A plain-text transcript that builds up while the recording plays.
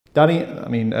Danny, I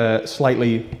mean,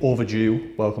 slightly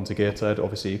overdue welcome to Gateshead,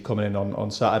 obviously coming in on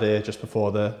Saturday just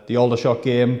before the Aldershot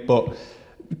game, but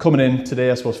coming in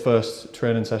today, I suppose, first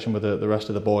training session with the rest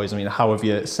of the boys. I mean, how have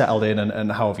you settled in and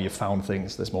how have you found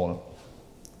things this morning?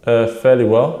 Fairly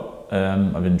well.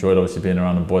 I've enjoyed obviously being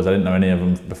around the boys. I didn't know any of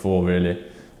them before really.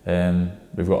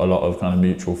 We've got a lot of kind of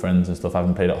mutual friends and stuff. I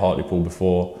haven't played at Hartlepool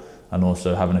before, and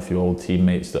also having a few old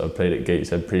teammates that have played at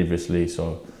Gateshead previously,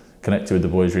 so connected with the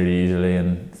boys really easily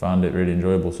and found it really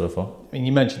enjoyable so far. I mean,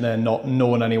 you mentioned there not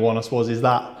knowing anyone, I suppose. Is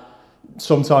that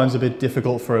sometimes a bit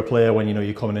difficult for a player when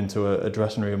you're coming into a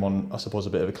dressing room on, I suppose, a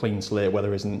bit of a clean slate where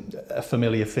there isn't a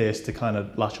familiar face to kind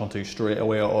of latch onto straight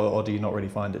away, or do you not really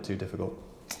find it too difficult?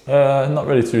 Not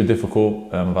really too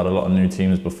difficult. I've had a lot of new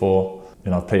teams before.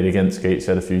 I've played against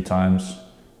Gateshead a few times,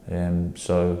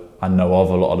 so I know of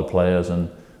a lot of the players, and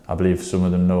I believe some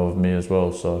of them know of me as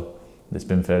well. So it's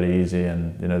been fairly easy,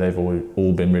 and they've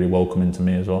all been really welcoming to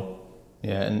me as well.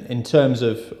 Yeah, and in terms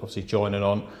of obviously joining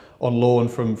on loan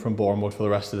from Bournemouth for the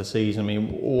rest of the season, I mean,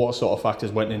 what sort of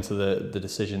factors went into the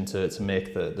decision to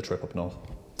make the trip up north?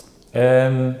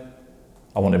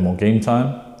 I wanted more game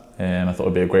time, and I thought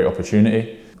it'd be a great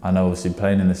opportunity. I know obviously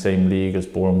playing in the same league as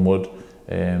Bournemouth,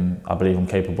 I believe I'm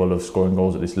capable of scoring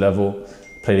goals at this level.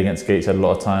 Played against Gateshead a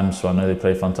lot of times, so I know they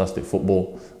play fantastic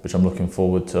football, which I'm looking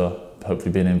forward to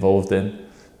hopefully being involved in.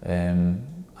 And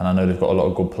I know they've got a lot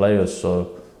of good players,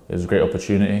 so it was a great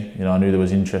opportunity. I knew there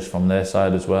was interest from their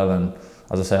side as well, and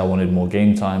as I say, I wanted more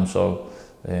game time, so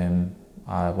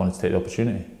I wanted to take the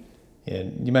opportunity. Yeah,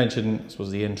 you mentioned, I suppose,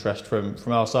 the interest from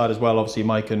our side as well. Obviously,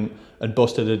 Mike and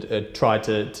Busted had tried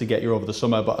to get you over the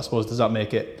summer, but I suppose, does that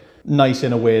make it nice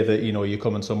in a way that you're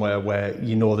coming somewhere where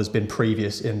there's been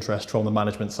previous interest from the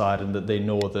management side and that they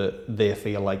know that they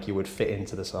feel like you would fit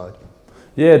into the side?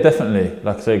 Yeah, definitely.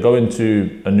 Like I say, going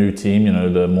to a new team,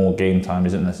 the more game time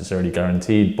isn't necessarily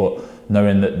guaranteed, but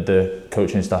knowing that the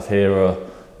coaching staff here are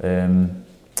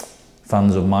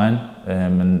fans of mine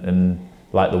and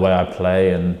like the way I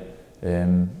play and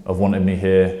have wanted me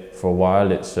here for a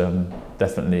while, it's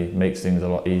definitely makes things a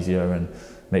lot easier and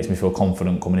makes me feel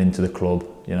confident coming into the club,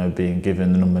 being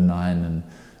given the number 9 and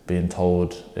being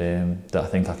told that I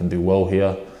think I can do well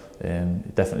here.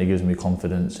 It definitely gives me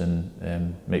confidence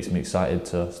and makes me excited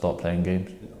to start playing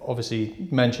games. Obviously, you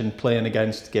mentioned playing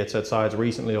against Gateshead sides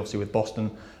recently, obviously with Boston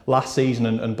last season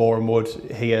and Bournemouth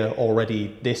here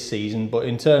already this season. But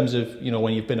in terms of,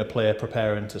 when you've been a player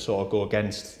preparing to sort of go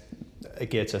against a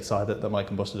Gateshead side that Mike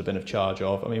and Busted have been in charge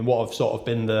of, I mean, what have sort of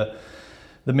been the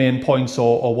main points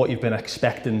or what you've been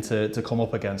expecting to come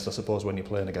up against, I suppose, when you're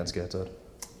playing against Gateshead?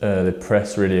 They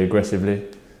press really aggressively.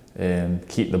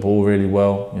 Keep the ball really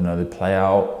well, they play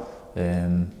out,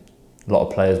 a lot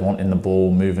of players wanting the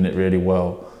ball, moving it really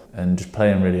well and just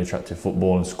playing really attractive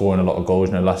football and scoring a lot of goals.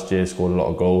 Last year scored a lot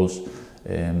of goals,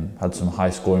 had some high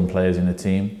scoring players in the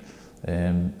team,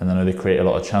 and I know they create a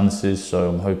lot of chances, so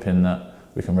I'm hoping that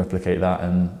we can replicate that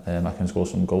and I can score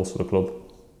some goals for the club.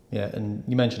 Yeah, and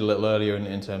you mentioned a little earlier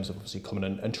in terms of obviously coming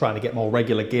in and trying to get more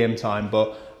regular game time,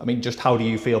 but I mean, just how do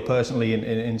you feel personally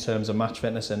in terms of match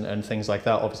fitness and things like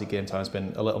that? Obviously game time's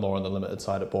been a little more on the limited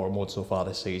side at Bournemouth so far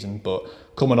this season, but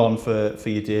coming on for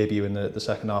your debut in the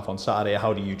second half on Saturday,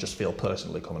 how do you just feel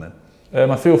personally coming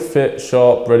in? I feel fit,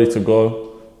 sharp, ready to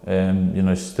go.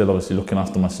 Still obviously looking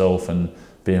after myself and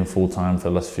being full-time for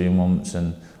the last few months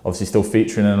and obviously still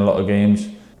featuring in a lot of games.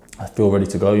 I feel ready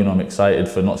to go. I'm excited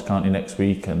for Notts County next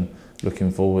week and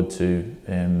looking forward to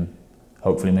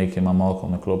hopefully making my mark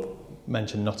on the club.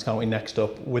 Mentioned Notts County next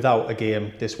up, without a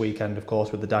game this weekend, of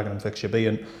course, with the Dagenham fixture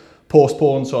being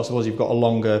postponed, so I suppose you've got a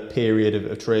longer period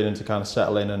of training to kind of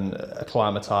settle in and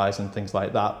acclimatise and things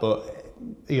like that, but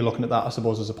are you looking at that, I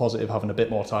suppose, as a positive, having a bit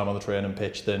more time on the training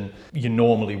pitch than you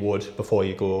normally would before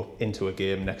you go into a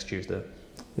game next Tuesday?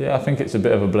 Yeah, I think it's a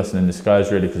bit of a blessing in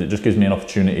disguise really, because it just gives me an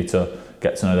opportunity to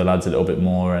get to know the lads a little bit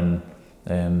more and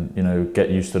get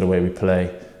used to the way we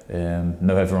play,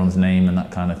 know everyone's name and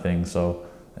that kind of thing, so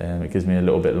it gives me a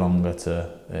little bit longer to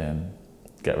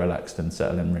get relaxed and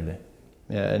settle in really.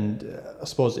 Yeah, and I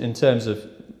suppose in terms of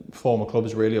former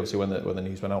clubs really, obviously when the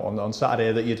news went out on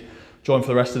Saturday that you'd joined for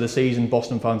the rest of the season,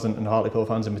 Boston fans and Hartlepool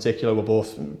fans in particular were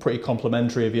both pretty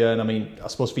complimentary of you, and I mean, I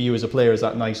suppose for you as a player, is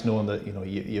that nice knowing that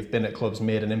you've been at clubs,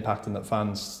 made an impact, and that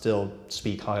fans still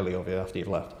speak highly of you after you've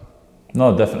left?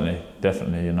 No, definitely.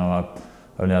 I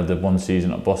only had the one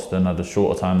season at Boston, had a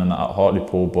shorter time than that at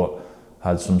Hartlepool, but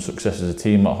had some success as a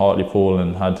team at Hartlepool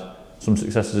and had some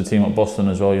success as a team at Boston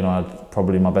as well. I had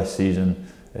probably my best season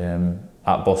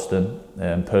at Boston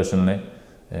personally,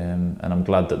 and I'm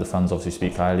glad that the fans obviously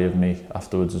speak highly of me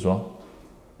afterwards as well.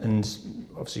 And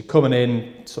obviously coming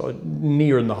in sort of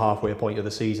nearing the halfway point of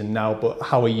the season now, but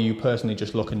how are you personally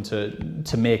just looking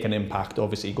to make an impact?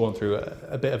 Obviously going through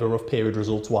a bit of a rough period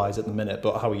results-wise at the minute,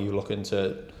 but how are you looking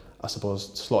to, I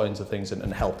suppose, slot into things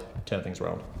and help turn things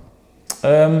around?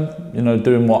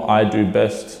 Doing what I do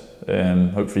best,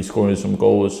 hopefully scoring some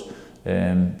goals,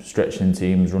 stretching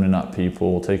teams, running at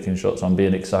people, taking shots on,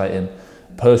 being exciting.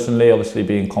 Personally, obviously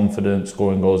being confident,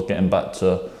 scoring goals, getting back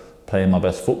to playing my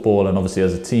best football, and obviously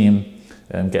as a team,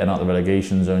 getting out the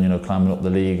relegation zone, climbing up the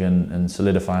league and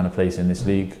solidifying a place in this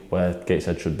league where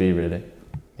Gateshead should be, really.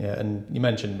 Yeah, and you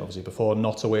mentioned obviously before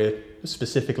Notts away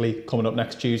specifically coming up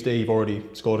next Tuesday. You've already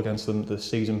scored against them this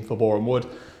season for Boreham Wood,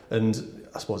 and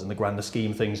I suppose in the grander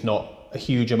scheme of things, not a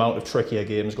huge amount of trickier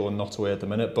games going Notts away at the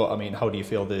minute. But I mean, how do you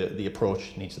feel the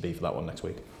approach needs to be for that one next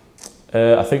week?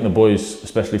 I think the boys,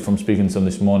 especially from speaking to them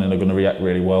this morning, are going to react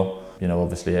really well.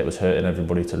 Obviously it was hurting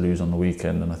everybody to lose on the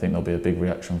weekend, and I think there'll be a big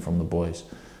reaction from the boys.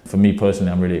 For me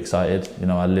personally, I'm really excited.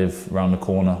 I live around the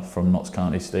corner from Notts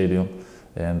County Stadium,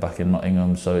 back in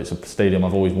Nottingham, so it's a stadium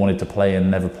I've always wanted to play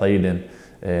in, never played in.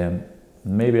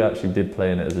 Maybe I actually did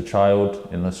play in it as a child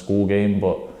in a school game,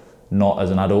 but not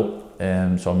as an adult.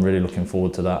 So I'm really looking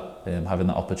forward to that, having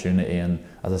that opportunity. And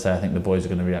as I say, I think the boys are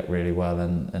going to react really well.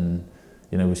 And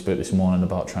we spoke this morning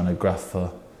about trying to graft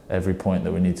for every point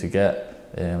that we need to get.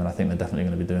 And I think they're definitely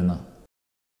going to be doing that.